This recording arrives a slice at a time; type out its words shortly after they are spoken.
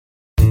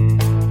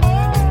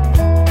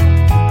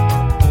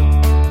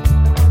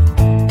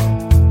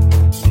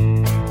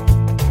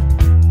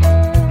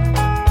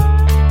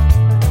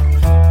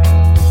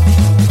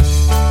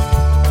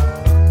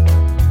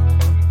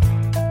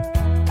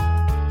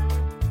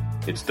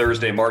It's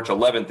Thursday, March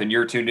 11th, and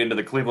you're tuned into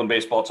the Cleveland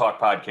Baseball Talk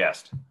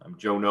podcast. I'm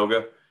Joe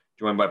Noga,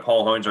 joined by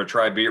Paul Hoynes, our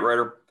Tribe beat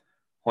writer.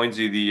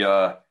 Hoynesy,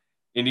 the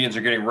Indians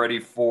are getting ready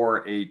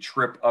for a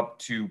trip up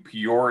to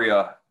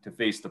Peoria to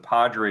face the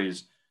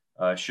Padres.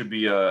 Should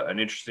be an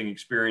interesting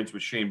experience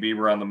with Shane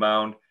Bieber on the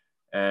mound,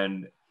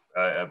 and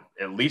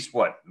at least,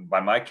 by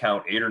my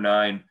count, 8 or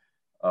 9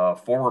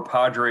 former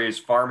Padres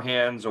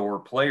farmhands or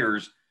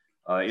players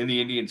in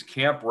the Indians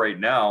camp right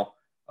now.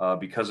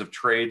 Because of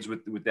trades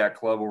with that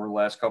club over the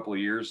last couple of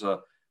years,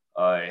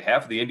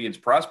 half of the Indians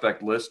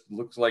prospect list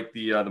looks like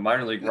the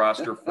minor league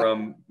roster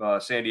from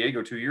San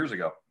Diego 2 years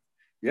ago.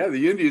 Yeah,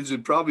 the Indians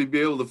would probably be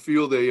able to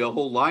field a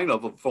whole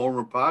lineup of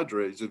former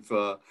Padres if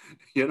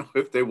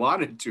they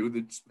wanted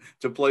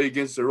to play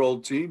against their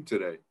old team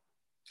today.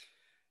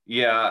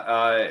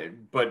 Yeah,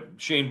 but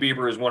Shane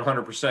Bieber is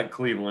 100%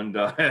 Cleveland,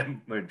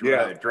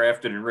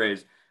 drafted and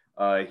raised.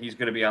 He's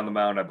going to be on the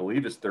mound, I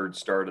believe, his third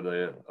start of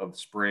the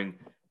spring.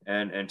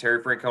 And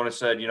Terry Francona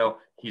said,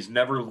 he's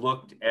never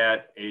looked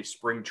at a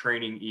spring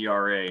training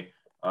ERA.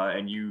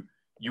 And you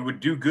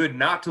would do good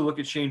not to look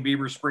at Shane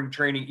Bieber's spring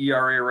training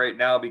ERA right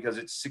now because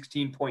it's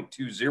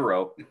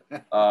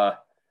 16.20.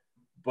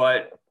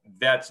 But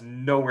that's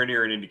nowhere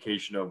near an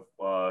indication of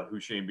who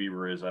Shane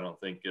Bieber is, I don't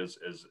think, as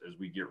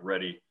we get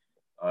ready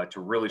to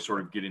really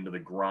sort of get into the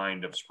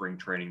grind of spring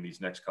training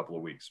these next couple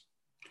of weeks.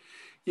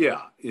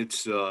 Yeah,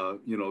 it's,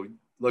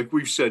 like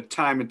we've said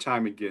time and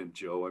time again,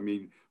 Joe. I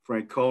mean,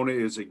 Francona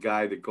is a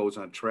guy that goes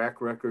on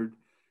track record.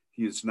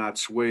 He is not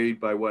swayed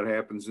by what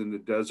happens in the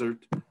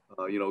desert,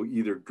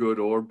 either good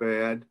or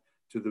bad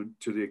to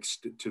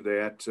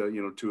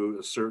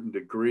a certain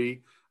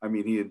degree. I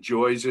mean, he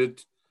enjoys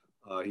it.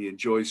 He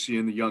enjoys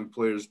seeing the young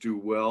players do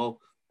well,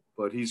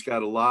 but he's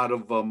got a lot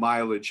of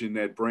mileage in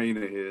that brain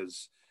of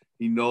his.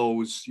 He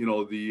knows,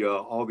 all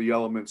the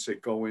elements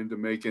that go into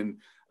making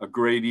a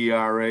great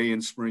ERA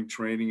in spring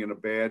training and a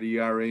bad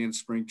ERA in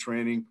spring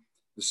training.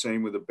 The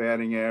same with the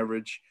batting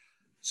average.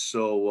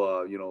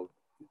 So,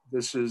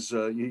 this is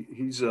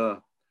he's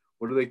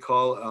what do they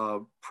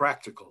call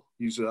practical?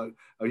 He's a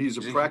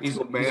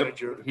practical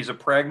manager. He's a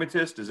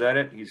pragmatist. Is that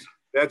it?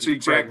 That's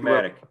exactly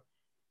pragmatic. Right.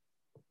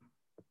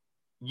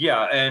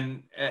 Yeah,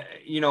 and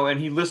and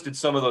he listed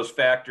some of those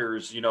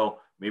factors.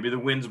 Maybe the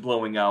wind's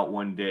blowing out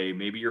one day.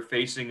 Maybe you're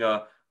facing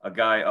a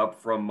guy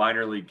up from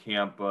minor league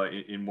camp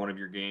in one of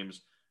your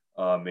games.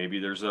 Maybe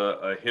there's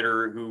a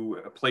hitter who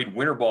played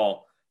winter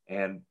ball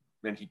and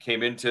he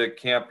came into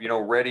camp,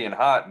 ready and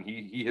hot, and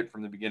he hit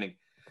from the beginning.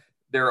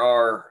 There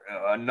are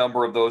a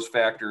number of those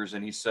factors,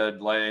 and he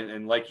said,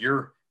 like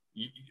you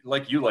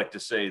like to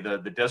say,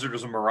 the desert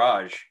is a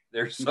mirage.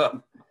 There's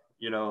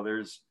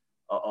there's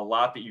a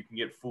lot that you can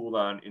get fooled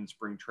on in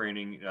spring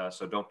training,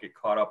 so don't get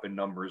caught up in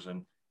numbers.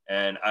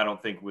 And I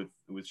don't think with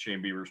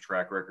Shane Bieber's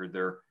track record,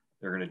 they're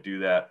going to do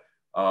that.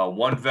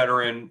 One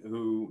veteran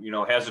who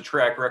has a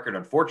track record.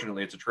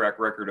 Unfortunately, it's a track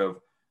record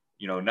of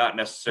not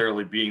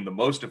necessarily being the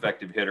most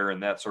effective hitter,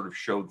 and that sort of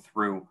showed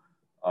through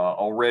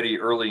already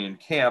early in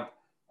camp,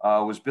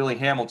 was Billy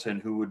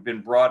Hamilton, who had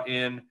been brought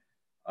in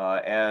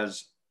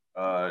as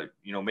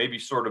maybe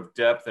sort of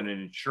depth and an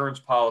insurance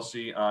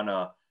policy on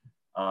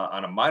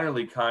a minor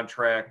league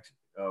contract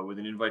with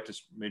an invite to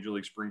Major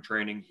League Spring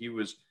Training. He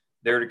was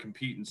there to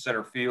compete in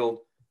center field.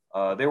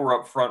 They were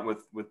up front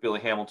with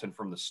Billy Hamilton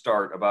from the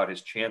start about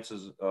his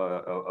chances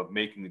of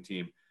making the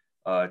team.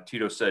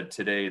 Tito said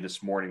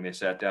this morning, they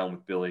sat down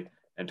with Billy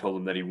and told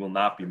him that he will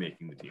not be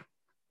making the team.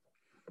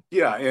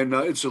 Yeah, and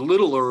it's a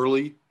little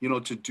early,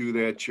 to do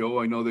that, Joe.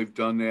 I know they've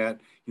done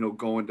that,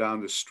 going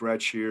down the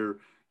stretch here,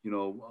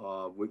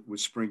 with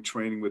spring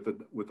training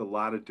with a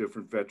lot of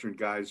different veteran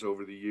guys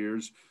over the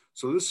years.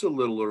 So this is a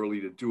little early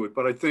to do it.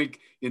 But I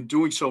think in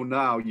doing so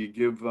now, you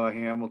give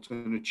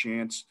Hamilton a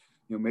chance,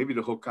 maybe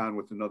to hook on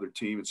with another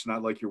team. It's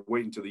not like you're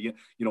waiting to the,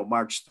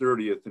 March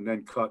 30th and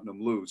then cutting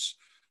them loose.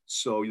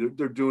 So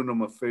they're doing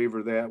them a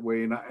favor that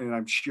way. And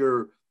I'm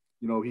sure,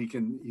 he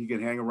can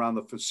hang around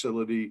the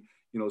facility,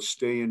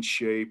 stay in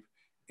shape,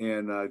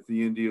 and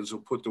the Indians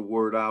will put the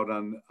word out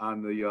on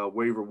the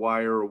waiver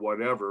wire or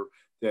whatever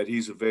that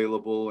he's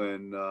available.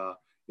 And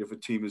if a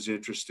team is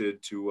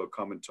interested, to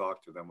come and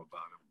talk to them about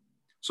him.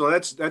 So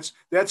that's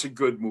a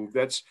good move.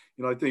 That's,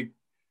 I think,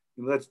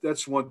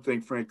 that's one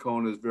thing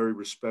Francona is very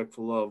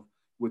respectful of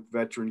with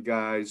veteran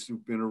guys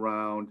who've been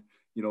around.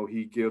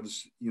 He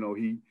gives,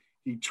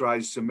 he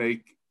tries to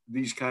make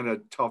these kind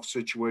of tough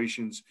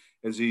situations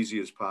as easy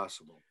as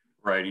possible.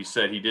 Right. He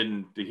said he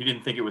didn't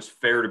think it was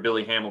fair to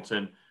Billy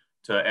Hamilton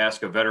to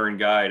ask a veteran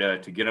guy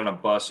to get on a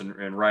bus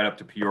and ride up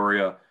to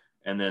Peoria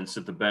and then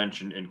sit the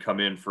bench and come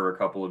in for a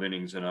couple of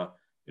innings in a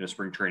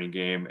spring training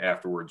game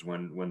afterwards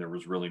when there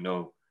was really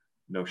no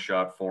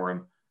shot for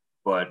him.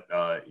 But,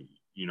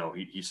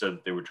 he said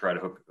that they would try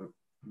to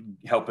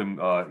help him,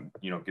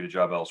 get a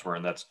job elsewhere.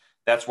 And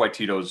that's why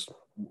Tito's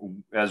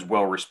as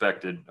well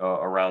respected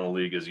around the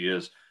league as he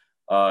is.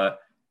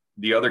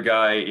 The other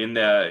guy in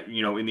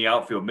the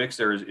outfield mix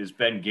there is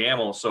Ben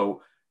Gamel.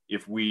 So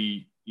if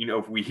we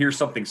hear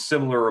something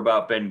similar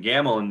about Ben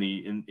Gamel in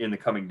the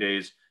coming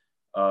days,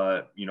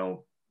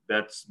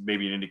 that's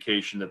maybe an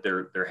indication that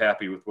they're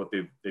happy with what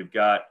they've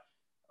got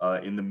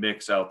in the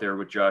mix out there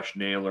with Josh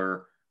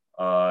Naylor,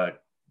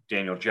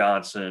 Daniel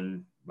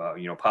Johnson,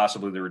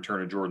 possibly the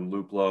return of Jordan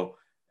Luplow,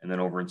 and then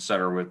over in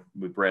center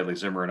with Bradley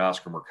Zimmer and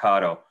Oscar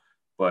Mercado.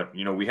 But,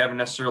 we haven't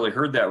necessarily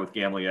heard that with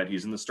Gamble yet.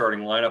 He's in the starting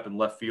lineup in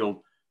left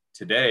field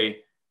today.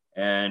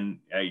 And,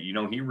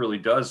 he really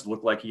does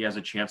look like he has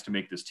a chance to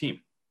make this team.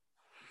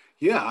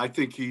 Yeah, I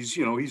think he's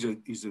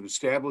an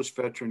established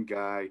veteran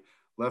guy,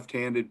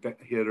 left-handed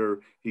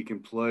hitter. He can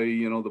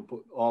play,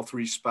 all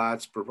three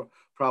spots,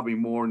 probably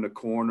more in the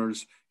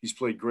corners. He's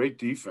played great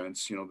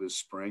defense, this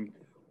spring.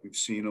 We've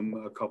seen him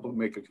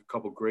make a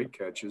couple great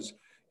catches.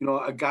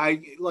 A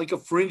guy like a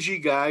fringy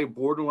guy,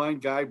 borderline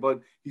guy,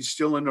 but he's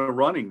still in the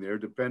running there,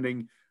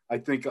 depending, I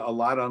think, a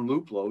lot on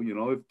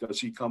Luplow. Does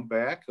he come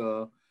back?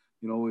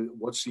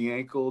 What's the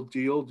ankle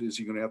deal? Is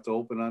he going to have to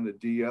open on the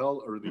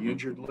DL or the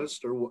injured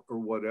list or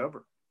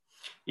whatever?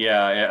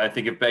 Yeah, I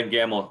think if Ben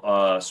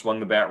Gamble swung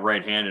the bat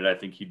right-handed, I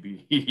think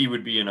he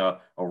would be in a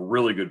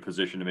really good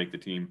position to make the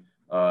team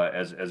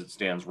as it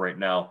stands right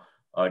now.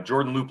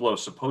 Jordan Luplow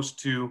is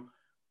supposed to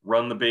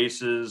run the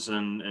bases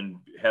and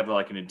have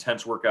like an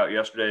intense workout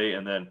yesterday,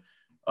 and then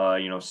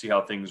see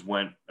how things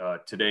went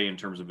today in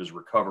terms of his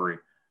recovery.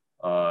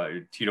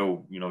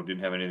 Tito didn't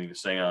have anything to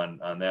say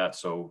on that,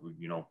 so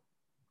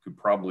could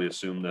probably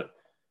assume that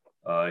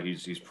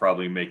he's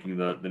probably making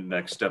the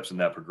next steps in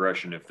that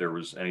progression. If there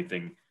was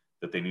anything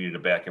that they needed to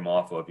back him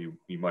off of,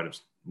 he might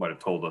have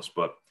told us.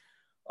 But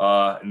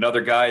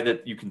another guy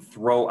that you can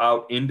throw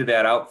out into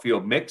that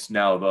outfield mix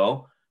now,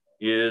 though,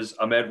 is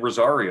Amed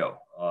Rosario.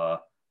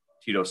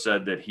 Tito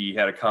said that he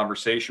had a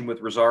conversation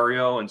with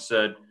Rosario and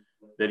said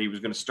that he was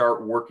going to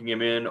start working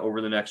him in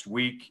over the next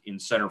week in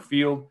center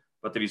field,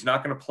 but that he's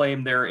not going to play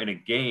him there in a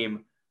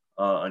game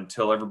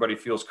until everybody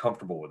feels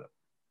comfortable with it.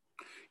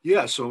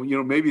 Yeah, so,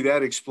 maybe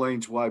that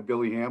explains why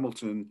Billy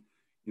Hamilton,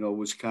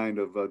 was kind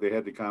of, they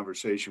had the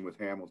conversation with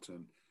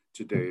Hamilton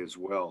today as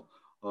well.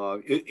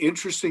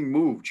 Interesting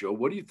move, Joe.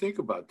 What do you think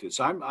about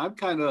this? I'm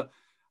kind of,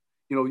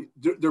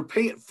 they're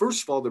paying,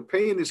 first of all, they're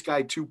paying this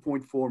guy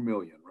 $2.4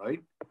 million,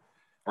 right?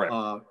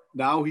 Right.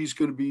 Now he's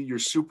going to be your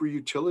super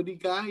utility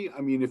guy.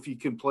 I mean, if he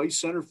can play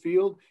center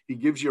field, he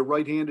gives you a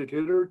right-handed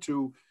hitter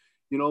to,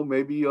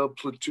 maybe a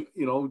platoon,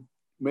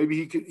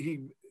 maybe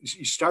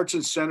he starts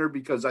in center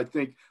because I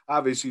think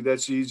obviously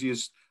that's the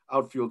easiest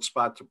outfield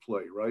spot to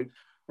play, right?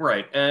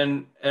 Right.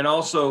 And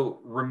also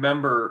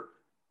remember,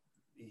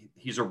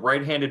 he's a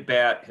right-handed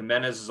bat.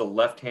 Giménez is a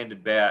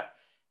left-handed bat,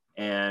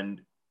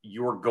 and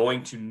you're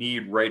going to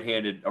need a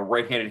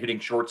right-handed hitting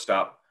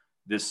shortstop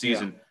this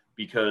season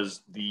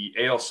because the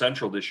AL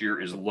Central this year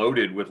is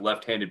loaded with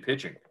left-handed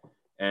pitching.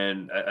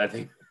 And I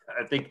think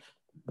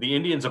the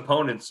Indians'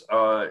 opponents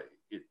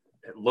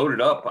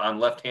loaded up on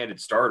left-handed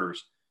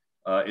starters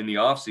in the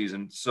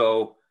offseason.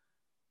 So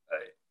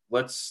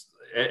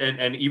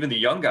and even the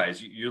young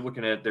guys, you're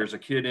looking at, there's a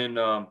kid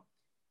in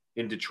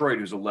Detroit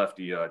who's a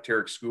lefty,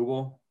 Tarek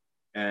Skubal.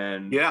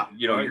 And, right.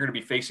 You're going to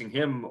be facing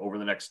him over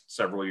the next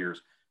several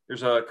years.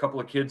 There's a couple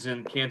of kids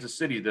in Kansas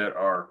City that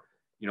are,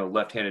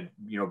 left-handed,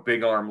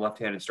 big arm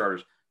left-handed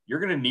starters. You're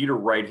going to need a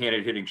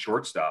right-handed hitting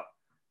shortstop.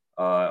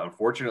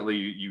 Unfortunately,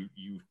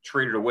 you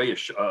traded away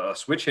a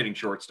switch hitting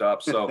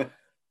shortstop. So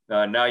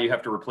now you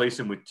have to replace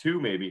him with two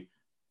maybe.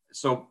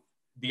 So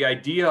the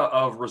idea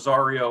of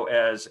Rosario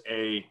as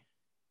a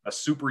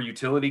super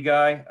utility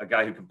guy, a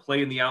guy who can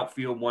play in the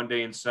outfield one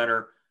day in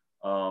center,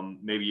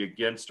 maybe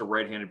against a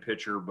right-handed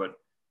pitcher, but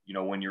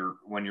when your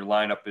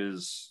lineup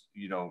is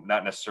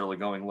not necessarily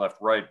going left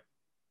right,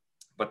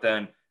 but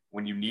then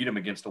when you need him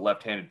against a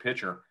left-handed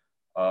pitcher,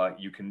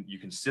 you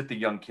can sit the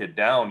young kid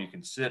down, you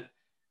can sit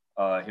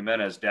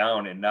Giménez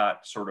down and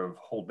not sort of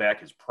hold back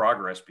his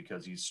progress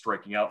because he's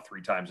striking out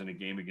 3 times in a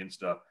game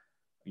against a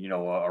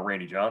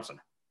Randy Johnson.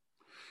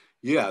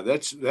 Yeah,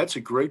 that's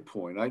a great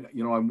point.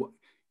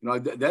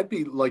 That'd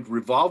be like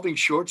revolving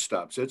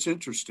shortstops. That's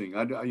interesting.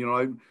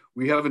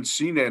 We haven't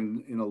seen that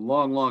in a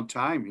long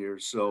time here.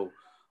 So,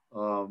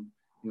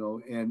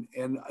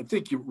 and I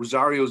think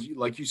Rosario's,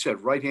 like you said,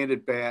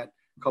 right-handed bat.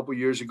 A couple of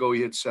years ago,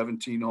 he hit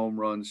 17 home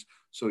runs.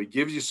 So he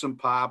gives you some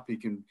pop. He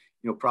can,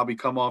 probably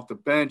come off the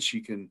bench.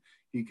 He can,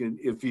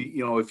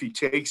 if he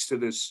takes to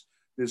this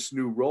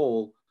new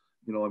role,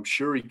 I'm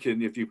sure he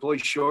can. If you play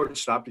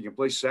shortstop, you can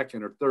play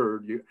second or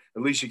third.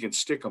 At least you can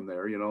stick him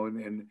there,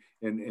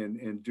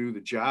 and do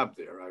the job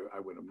there. I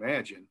would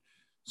imagine.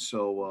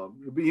 So,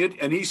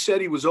 and he said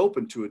he was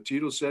open to it.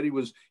 Tito said he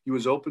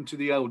was open to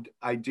the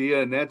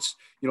idea, and that's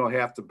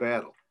half the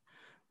battle.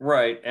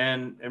 Right,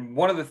 and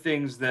one of the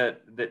things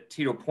that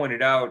Tito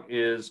pointed out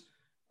is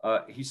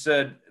he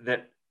said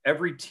that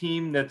every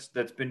team that's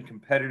been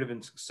competitive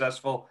and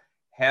successful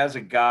has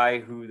a guy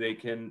who they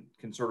can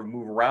sort of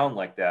move around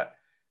like that.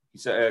 He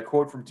said, a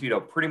quote from Tito,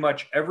 pretty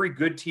much every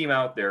good team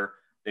out there,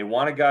 they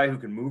want a guy who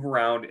can move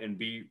around and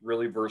be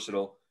really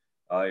versatile.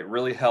 It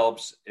really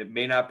helps. It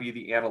may not be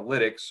the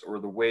analytics or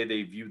the way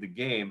they view the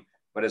game,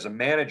 but as a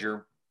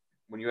manager,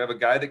 when you have a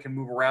guy that can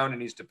move around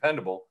and he's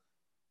dependable,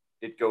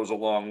 it goes a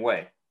long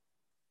way.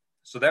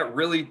 So that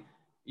really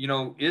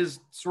is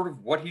sort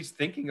of what he's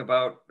thinking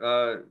about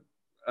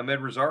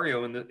Amed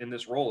Rosario in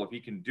this role. If he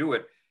can do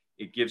it,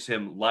 it gives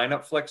him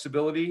lineup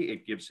flexibility.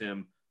 It gives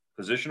him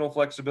positional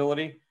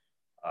flexibility.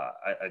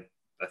 I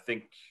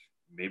think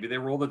maybe they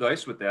roll the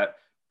dice with that,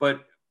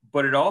 but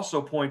it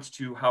also points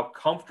to how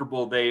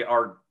comfortable they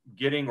are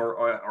getting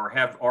or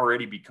have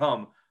already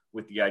become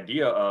with the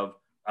idea of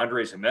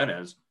Andrés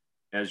Giménez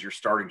as your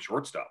starting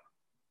shortstop.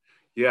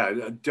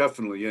 Yeah,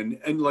 definitely.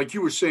 And like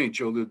you were saying,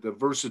 Joe, the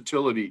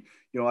versatility,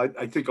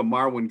 I think of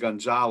Marwin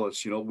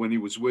Gonzalez, when he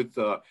was with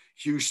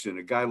Houston,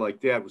 a guy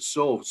like that was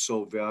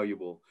so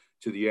valuable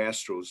to the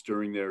Astros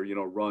during their,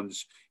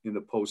 runs in the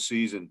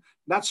postseason.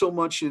 Not so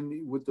much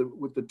with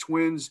the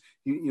Twins,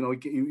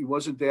 he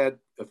wasn't that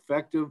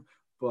effective,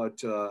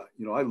 but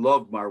I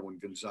loved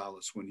Marwin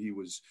Gonzalez when he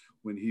was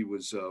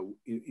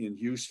in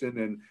Houston,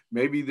 and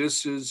maybe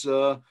this is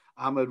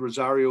Amed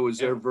Rosario is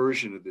their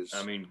version of this.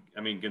 I mean,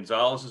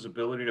 Gonzalez's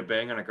ability to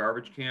bang on a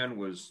garbage can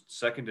was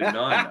second to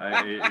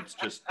none.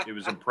 It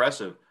was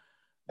impressive.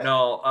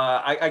 No,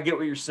 I get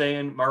what you're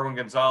saying. Marwin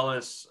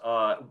Gonzalez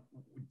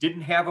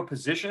didn't have a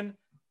position,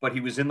 but he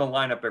was in the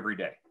lineup every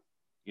day,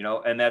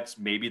 and that's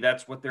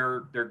what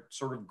they're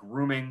sort of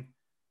grooming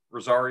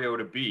Rosario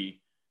to be.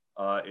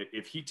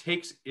 If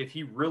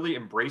he really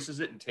embraces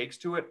it and takes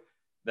to it,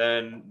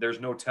 then there's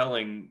no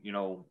telling,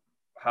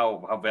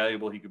 how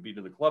valuable he could be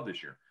to the club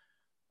this year.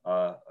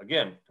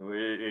 Again,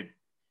 it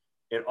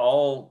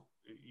all,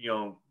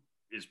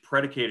 is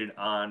predicated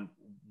on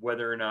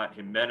whether or not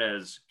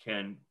Giménez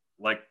can,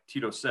 like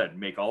Tito said,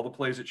 make all the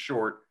plays at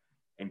short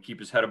and keep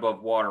his head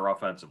above water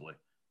offensively.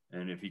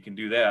 And if he can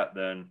do that,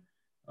 then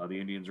the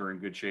Indians are in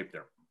good shape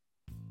there.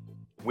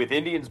 With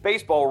Indians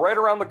baseball right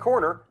around the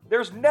corner,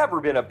 there's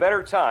never been a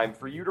better time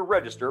for you to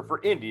register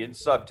for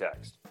Indians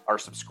Subtext. Our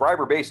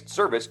subscriber-based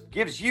service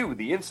gives you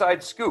the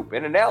inside scoop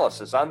and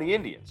analysis on the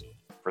Indians.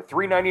 For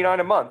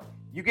 $3.99 a month,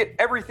 you get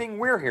everything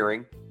we're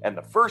hearing and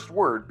the first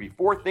word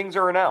before things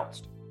are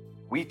announced.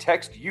 We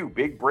text you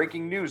big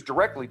breaking news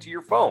directly to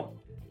your phone,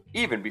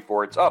 even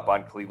before it's up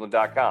on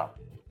Cleveland.com.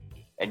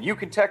 And you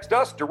can text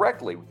us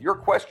directly with your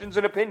questions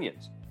and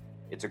opinions.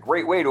 It's a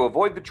great way to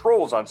avoid the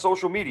trolls on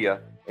social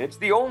media, and it's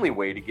the only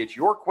way to get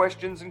your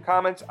questions and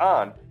comments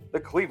on the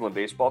Cleveland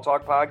Baseball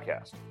Talk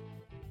podcast.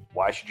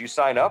 Why should you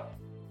sign up?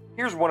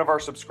 Here's one of our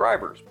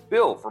subscribers,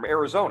 Bill from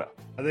Arizona.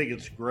 I think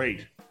it's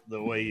great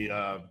the way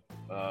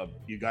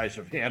you guys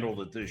have handled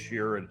it this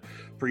year, and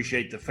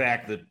appreciate the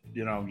fact that,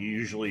 you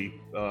usually,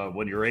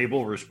 when you're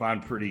able,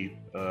 respond pretty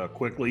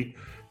quickly,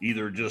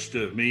 either just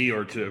to me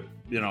or to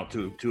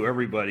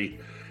everybody.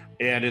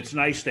 And it's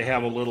nice to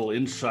have a little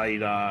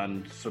insight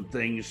on some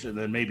things, and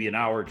then maybe an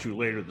hour or two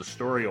later, the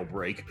story will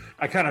break.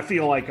 I kind of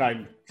feel like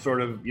I'm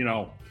sort of,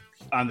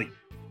 on the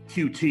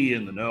QT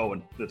in the know,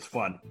 and it's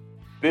fun.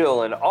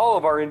 Bill and all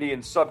of our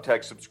Indian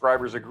Subtext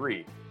subscribers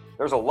agree.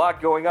 There's a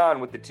lot going on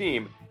with the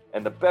team,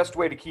 and the best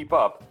way to keep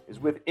up is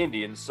with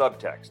Indian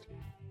Subtext.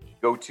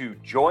 Go to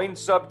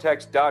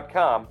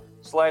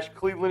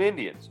joinsubtext.com/Cleveland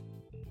Indians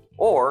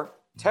or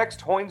text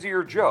Hoinsey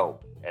or Joe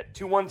at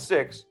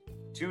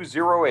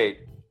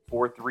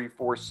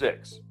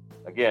 216-208-4346.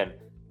 Again,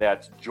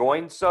 that's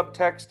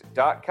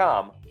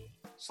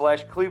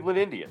joinsubtext.com/Cleveland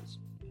Indians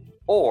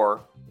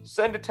or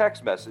send a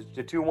text message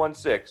to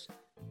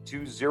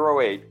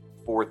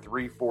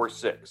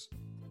 216-208-4346.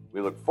 We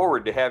look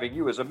forward to having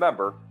you as a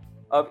member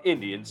of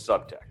Indian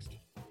Subtext.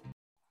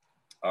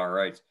 All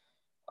right.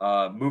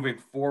 Moving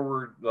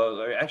forward,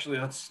 actually,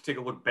 let's take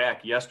a look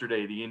back.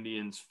 Yesterday, the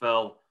Indians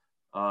fell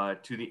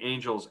to the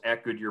Angels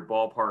at Goodyear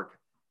Ballpark.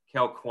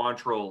 Cal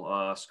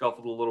Quantrill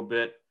scuffled a little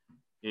bit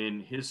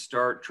in his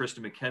start.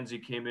 Tristan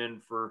McKenzie came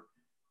in for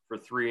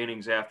 3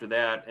 innings after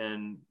that,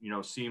 and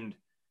seemed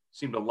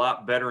a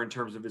lot better in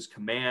terms of his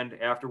command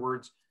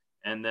afterwards.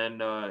 And then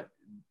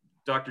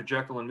Dr.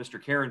 Jekyll and Mr.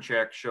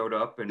 Karinchak showed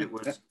up, and it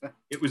was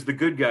the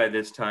good guy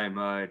this time.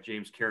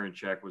 James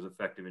Karinchak was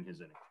effective in his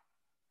inning.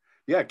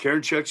 Yeah,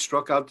 Karinchak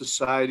struck out the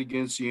side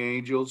against the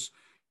Angels.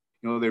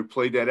 They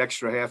played that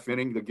extra half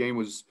inning. The game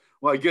was,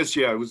 well, I guess,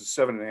 it was a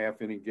 7.5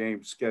 inning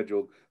game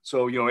scheduled.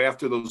 So,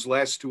 after those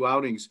last 2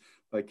 outings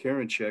by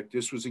Karinchak,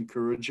 this was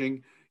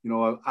encouraging.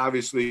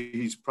 Obviously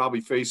he's probably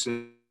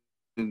facing,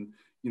 a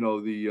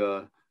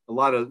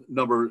lot of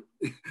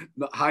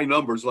high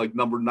numbers like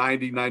number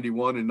 90,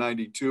 91, and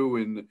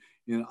 92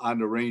 on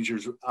the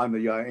Rangers, on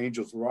the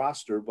Angels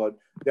roster, but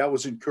that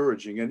was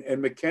encouraging.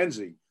 And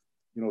McKenzie,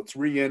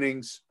 3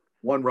 innings,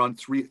 1 run,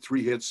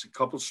 three hits, a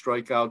couple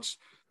strikeouts.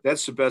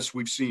 That's the best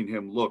we've seen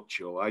him look,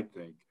 Joe, I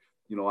think,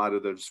 out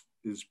of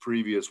his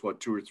previous,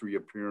 2 or 3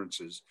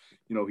 appearances.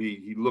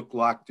 He looked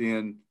locked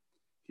in.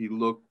 He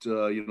looked,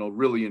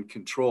 really in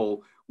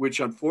control, which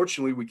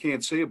unfortunately we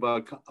can't say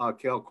about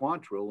Cal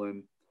Quantrill.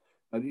 And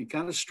he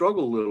kind of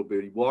struggled a little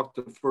bit. He walked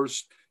the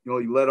first,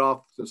 he led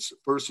off the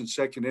first and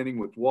second inning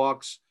with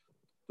walks.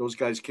 Those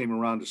guys came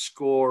around to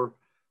score.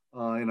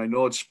 And I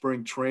know it's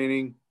spring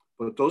training,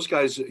 but those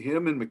guys,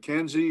 him and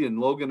McKenzie and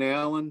Logan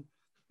Allen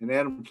and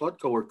Adam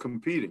Plutko are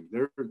competing.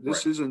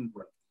 This isn't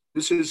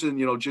This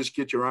isn't, just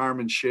get your arm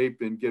in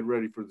shape and get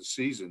ready for the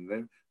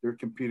season. They're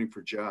competing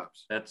for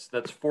jobs.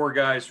 That's four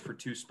guys for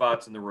two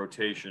spots in the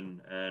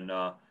rotation, and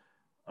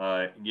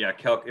yeah,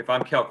 if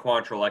I'm Cal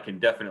Quantrill, I can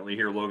definitely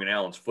hear Logan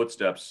Allen's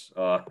footsteps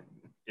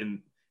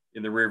in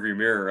the rearview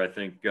mirror, I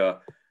think.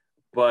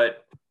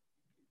 But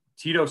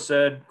Tito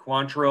said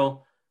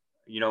Quantrill,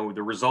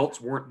 the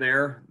results weren't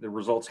there. The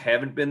results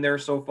haven't been there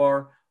so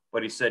far,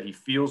 but he said he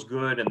feels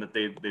good and that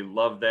they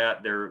love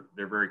that. They're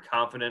very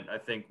confident, I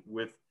think,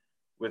 with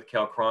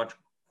Cal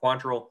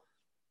Quantrill.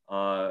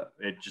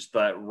 It just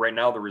that right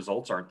now the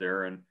results aren't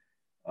there, and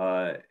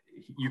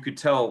you could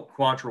tell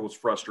Quantrill was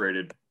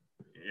frustrated.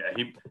 Yeah,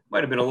 he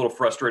might have been a little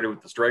frustrated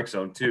with the strike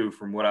zone too,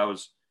 from what I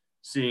was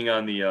seeing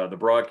on the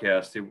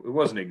broadcast. It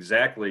wasn't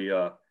exactly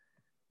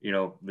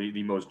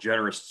the most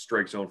generous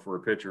strike zone for a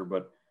pitcher,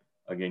 but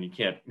again, you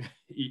can't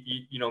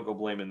you don't go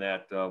blaming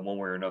that one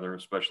way or another,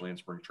 especially in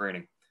spring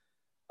training.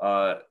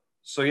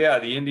 So yeah,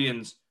 the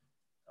Indians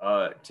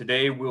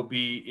today will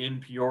be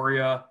in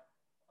Peoria.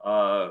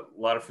 A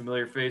lot of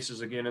familiar faces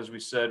again, as we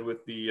said,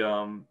 with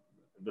the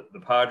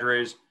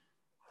Padres.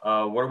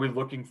 What are we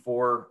looking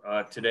for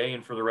today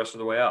and for the rest of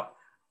the way out?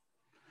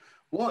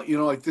 Well,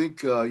 I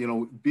think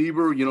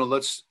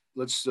Bieber.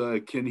 Let's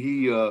can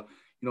he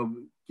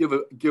give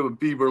a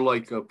Bieber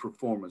like a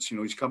performance?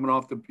 He's coming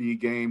off the B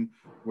game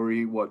where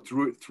he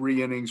threw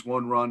 3 innings,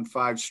 1 run,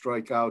 5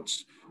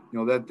 strikeouts.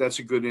 That's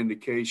a good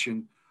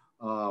indication.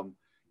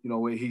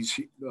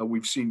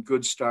 We've seen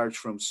good starts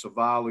from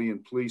Savali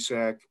and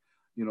Plesac.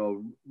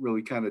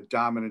 Really kind of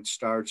dominant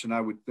starts, and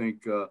I would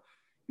think.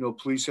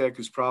 Plesac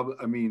is probably,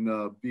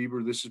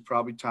 Bieber, this is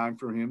probably time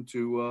for him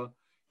to,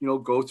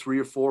 go 3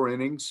 or 4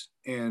 innings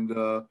and,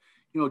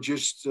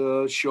 just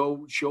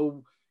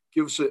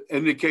give us an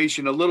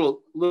indication, a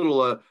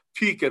little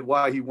peek at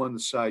why he won the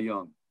Cy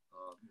Young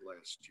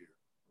last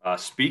year.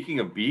 Speaking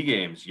of B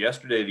games,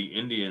 yesterday the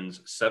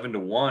Indians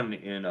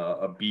 7-1 in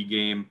a B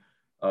game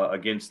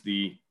against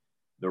the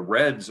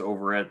Reds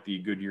over at the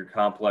Goodyear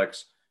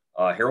Complex.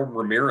 Harold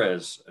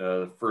Ramirez,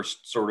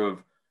 first sort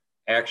of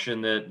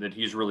action that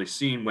he's really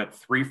seen, went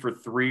 3 for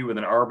 3 with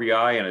an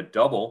RBI and a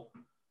double.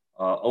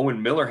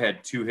 Owen Miller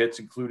had 2 hits,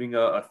 including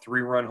a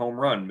 3-run home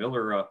run.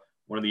 Miller,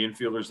 one of the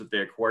infielders that they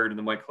acquired in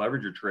the Mike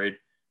Clevenger trade,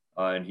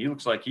 and he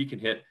looks like he can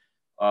hit.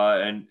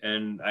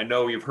 And I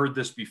know you've heard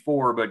this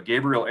before, but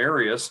Gabriel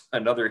Arias,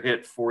 another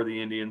hit for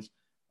the Indians.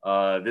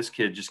 This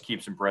kid just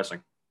keeps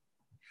impressing.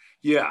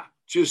 Yeah,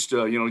 just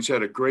he's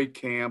had a great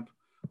camp.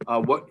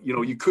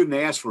 You couldn't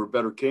ask for a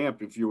better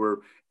camp if you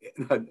were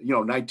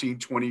 19,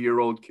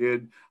 20-year-old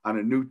kid on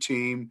a new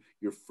team,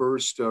 your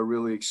first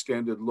really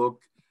extended look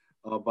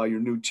by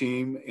your new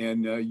team,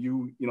 and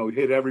you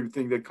hit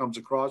everything that comes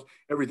across,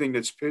 everything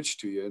that's pitched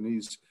to you. And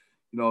he's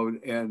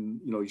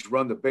he's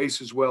run the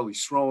bases well,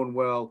 he's throwing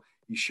well,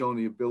 he's shown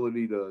the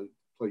ability to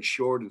play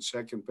short and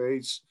second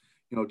base.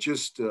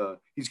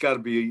 He's got to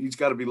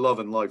be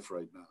loving life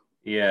right now.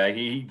 Yeah,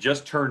 he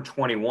just turned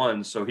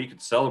 21, so he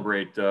could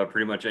celebrate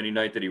pretty much any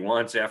night that he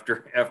wants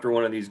after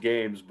one of these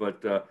games.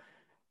 But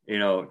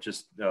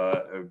just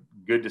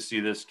good to see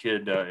this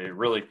kid. It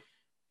really,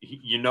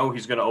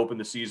 he's going to open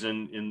the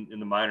season in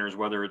the minors,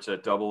 whether it's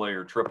at AA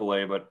or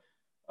AAA. But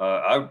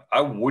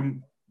I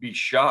wouldn't be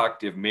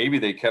shocked if maybe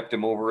they kept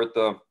him over at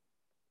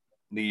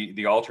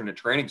the alternate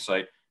training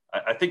site.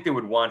 I think they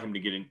would want him to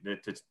get in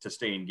to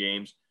stay in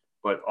games,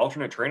 but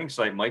alternate training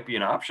site might be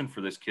an option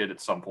for this kid at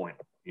some point.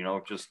 He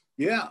just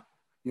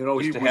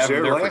was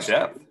there last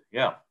year.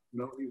 Yeah.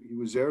 He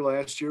was there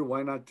last year.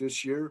 Why not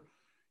this year?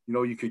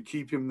 You could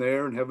keep him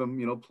there and have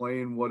him,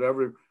 playing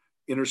whatever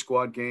inter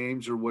squad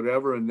games or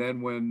whatever. And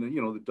then when,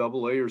 the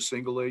AA or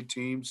single A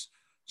teams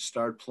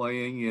start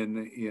playing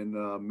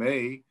in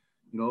May,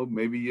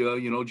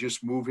 maybe,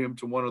 just move him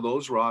to one of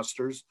those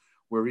rosters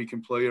where he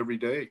can play every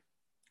day.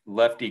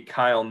 Lefty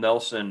Kyle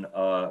Nelson,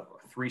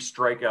 3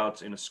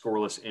 strikeouts in a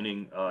scoreless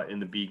inning in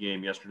the B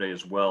game yesterday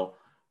as well.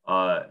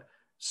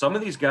 Some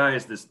of these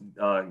guys,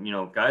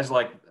 guys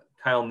like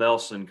Kyle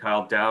Nelson,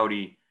 Kyle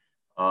Dowdy,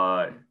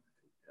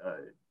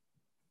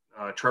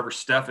 Trevor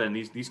Stephan,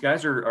 these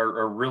guys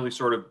are really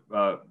sort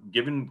of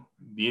giving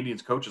the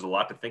Indians coaches a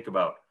lot to think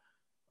about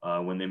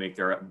when they make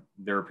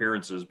their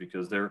appearances,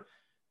 because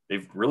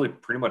they've really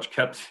pretty much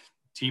kept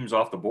teams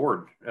off the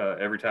board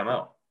every time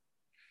out.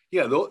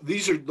 Yeah,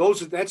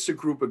 that's the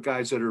group of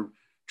guys that are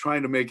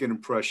trying to make an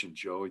impression,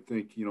 Joe. I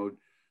think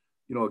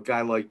a guy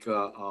like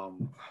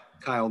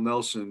Kyle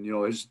Nelson,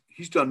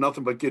 he's done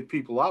nothing but get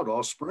people out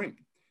all spring,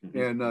 mm-hmm.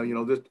 And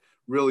that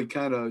really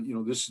kind of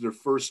this is their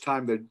first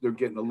time that they're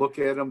getting a look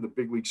at him. The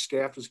big league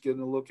staff is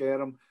getting a look at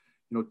him.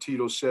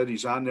 Tito said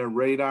he's on their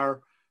radar,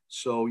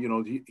 so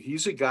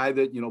he's a guy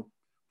that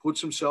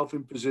puts himself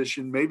in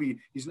position. Maybe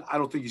I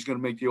don't think he's going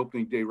to make the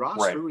opening day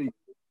roster, right.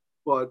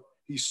 But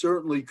he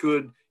certainly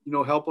could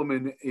help them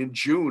in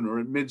June or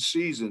in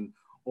mid-season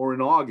or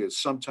in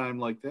August, sometime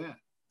like that.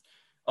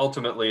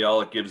 Ultimately,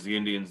 all it gives the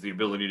Indians the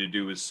ability to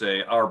do is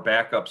say our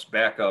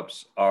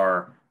backups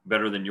are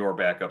better than your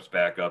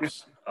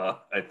backups.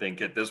 I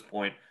think at this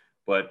point,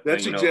 But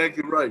That's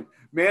exactly right.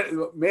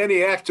 Manny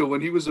Acto, when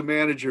he was a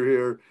manager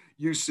here,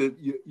 used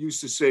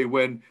to say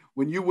when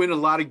you win a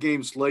lot of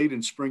games late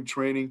in spring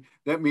training,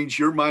 that means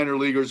your minor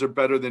leaguers are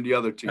better than the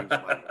other teams.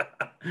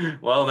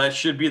 Well, that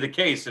should be the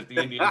case if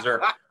the Indians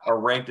are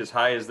ranked as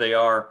high as they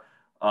are,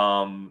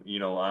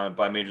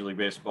 by Major League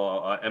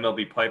Baseball,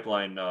 MLB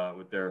Pipeline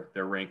with their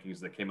rankings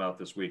that came out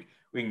this week.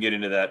 We can get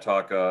into that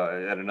talk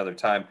at another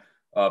time.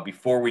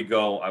 Before we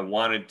go, I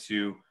wanted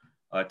to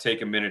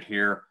take a minute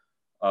here.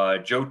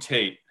 Joe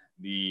Tate,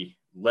 the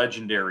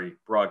legendary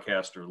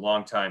broadcaster,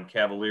 longtime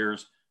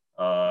Cavaliers,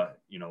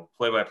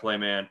 play-by-play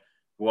man,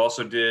 who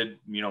also did,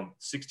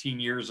 16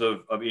 years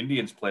of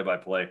Indians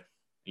play-by-play.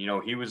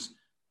 He was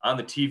on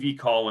the TV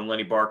call when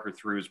Lenny Barker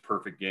threw his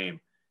perfect game.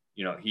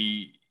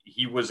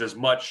 He was as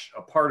much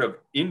a part of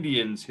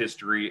Indians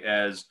history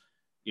as,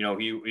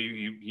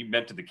 he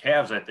meant to the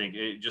Cavs, I think.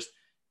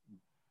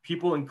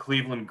 People in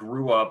Cleveland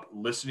grew up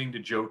listening to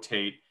Joe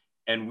Tate,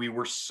 and we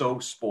were so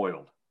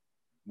spoiled.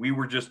 We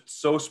were just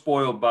so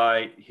spoiled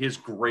by his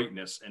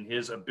greatness and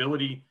his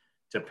ability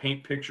to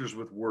paint pictures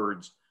with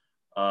words.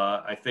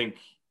 I think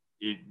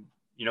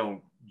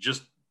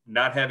just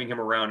not having him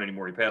around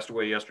anymore. He passed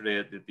away yesterday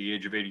at the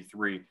age of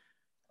 83.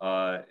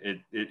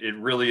 It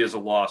really is a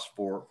loss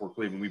for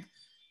Cleveland.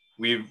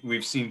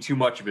 We've seen too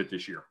much of it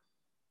this year.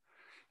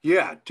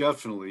 Yeah,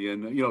 definitely.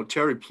 And,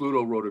 Terry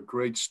Pluto wrote a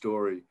great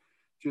story,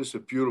 just a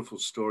beautiful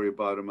story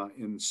about him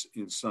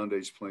in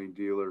Sunday's Plain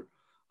Dealer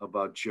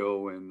about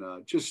Joe,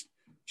 and just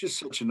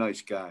such a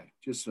nice guy,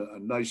 just a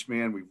nice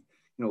man. We've,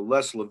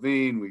 Les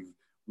Levine,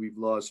 we've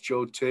lost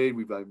Joe Tate,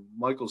 we've had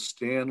Michael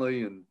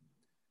Stanley, and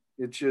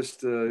it's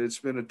just, it's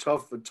been a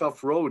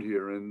tough road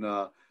here. And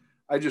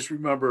I just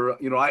remember,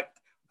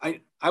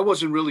 I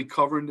wasn't really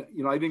covering,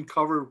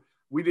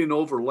 we didn't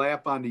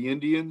overlap on the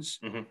Indians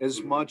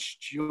as much,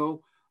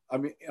 Joe. I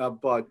mean,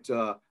 but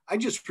I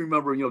just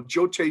remember,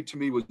 Joe Tate to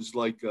me was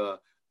like the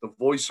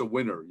voice of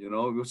winter. It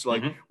was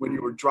like when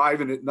you were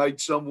driving at night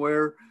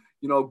somewhere,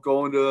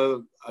 going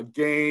to a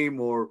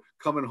game or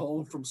coming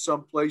home from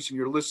someplace and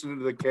you're listening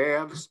to the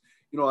Cavs.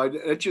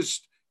 It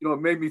just,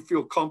 it made me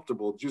feel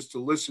comfortable just to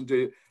listen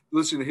to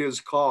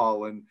his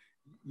call, and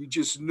you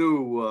just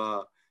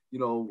knew,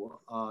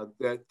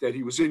 that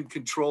he was in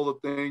control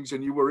of things,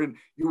 and you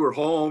were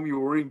home, you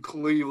were in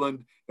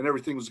Cleveland, and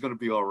everything was going to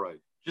be all right.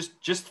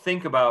 Just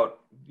think about,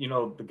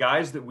 the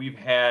guys that we've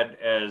had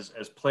as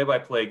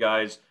play-by-play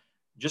guys,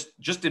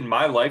 just in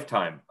my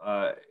lifetime,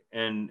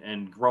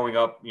 and growing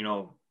up,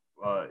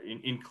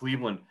 in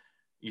Cleveland.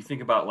 You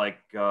think about like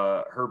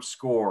Herb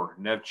Score,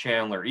 Nev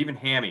Chandler, even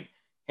Hammy.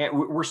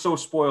 We're so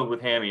spoiled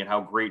with Hammy and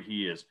how great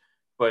he is.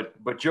 But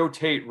Joe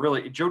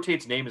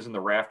Tate's name is in the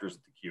rafters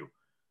at the Q.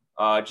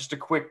 Just a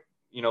quick,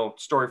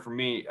 story for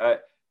me.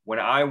 When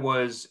I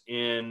was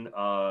in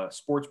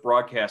sports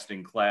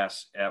broadcasting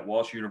class at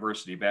Walsh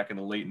University back in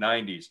the late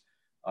 90s,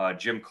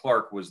 Jim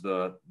Clark was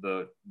the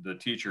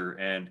teacher,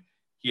 and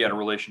he had a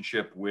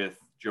relationship with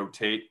Joe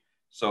Tate.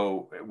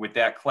 So with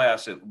that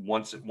class,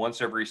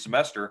 once every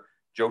semester,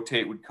 Joe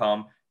Tate would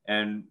come,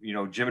 and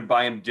Jim would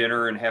buy him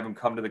dinner and have him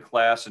come to the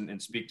class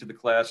and speak to the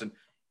class. And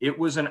it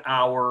was an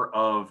hour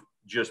of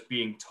just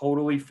being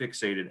totally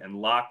fixated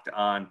and locked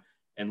on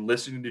and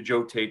listening to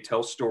Joe Tate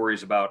tell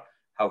stories about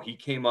how he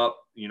came up,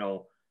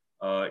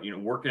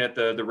 working at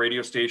the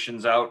radio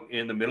stations out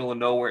in the middle of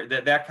nowhere,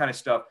 that kind of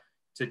stuff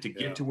to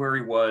get to where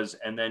he was.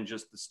 And then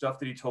just the stuff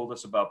that he told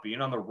us about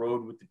being on the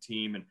road with the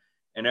team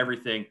and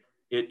everything.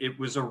 It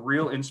was a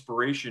real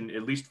inspiration,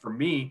 at least for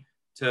me,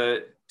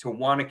 to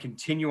want to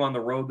continue on the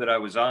road that I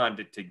was on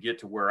to get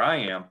to where I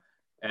am.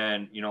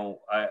 And,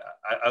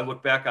 I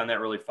look back on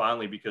that really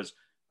fondly, because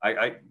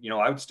I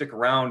would stick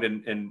around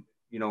and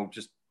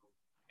just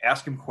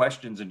ask him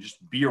questions and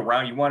just be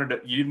around.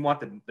 You didn't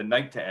want the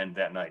night to end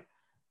that night.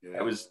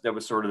 Yeah. That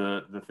was sort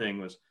of the thing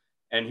was,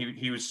 and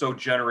he was so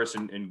generous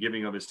in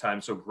giving of his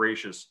time, so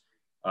gracious,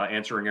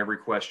 answering every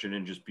question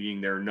and just being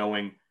there,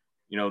 knowing,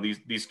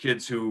 these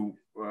kids who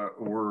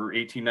were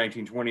 18,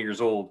 19, 20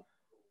 years old,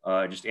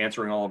 just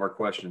answering all of our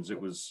questions.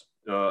 It was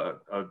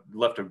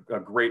left a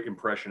great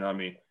impression on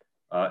me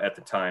at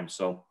the time.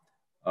 So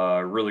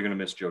really going to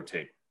miss Joe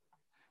Tate.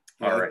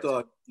 Yeah, right. I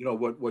thought,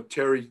 what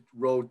Terry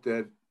wrote,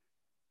 that,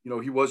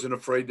 he wasn't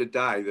afraid to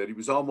die, that he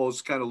was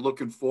almost kind of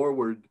looking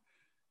forward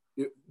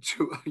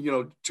to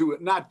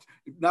it, not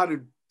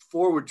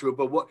forward to it,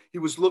 but what he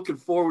was looking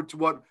forward to,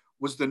 what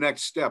was the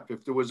next step.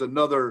 If there was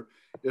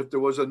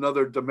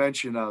another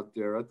dimension out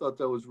there, I thought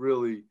that was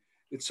really,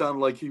 it sounded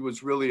like he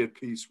was really at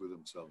peace with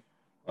himself.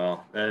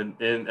 Well,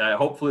 and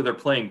hopefully they're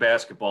playing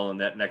basketball in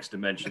that next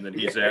dimension that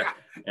he's at,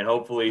 and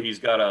hopefully he's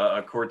got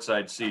a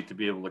courtside seat to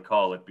be able to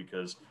call it,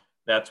 because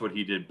that's what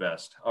he did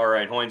best. All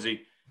right,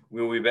 Hoinsey,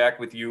 we'll be back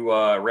with you,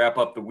 wrap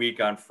up the week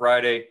on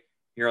Friday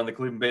here on the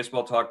Cleveland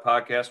Baseball Talk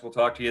podcast. We'll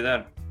talk to you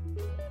then.